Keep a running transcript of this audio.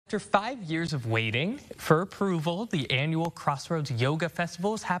After 5 years of waiting for approval, the annual Crossroads Yoga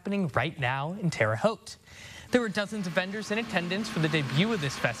Festival is happening right now in Terre Haute. There were dozens of vendors in attendance for the debut of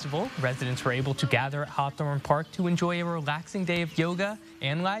this festival. Residents were able to gather at Hawthorn Park to enjoy a relaxing day of yoga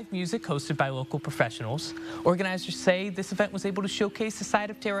and live music hosted by local professionals. Organizers say this event was able to showcase a side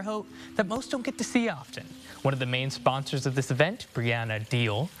of Terre Haute that most don't get to see often. One of the main sponsors of this event, Brianna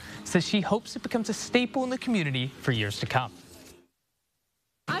Deal, says she hopes it becomes a staple in the community for years to come.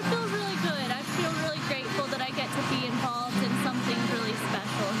 I feel really good. I feel really grateful that I get to be involved in something really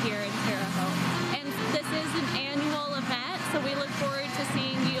special here in Terre Haute. And this is an annual event, so we look forward to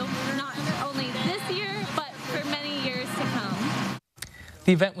seeing you not only this year, but for many years to come.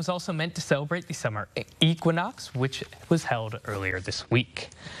 The event was also meant to celebrate the summer equinox, which was held earlier this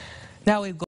week. Now,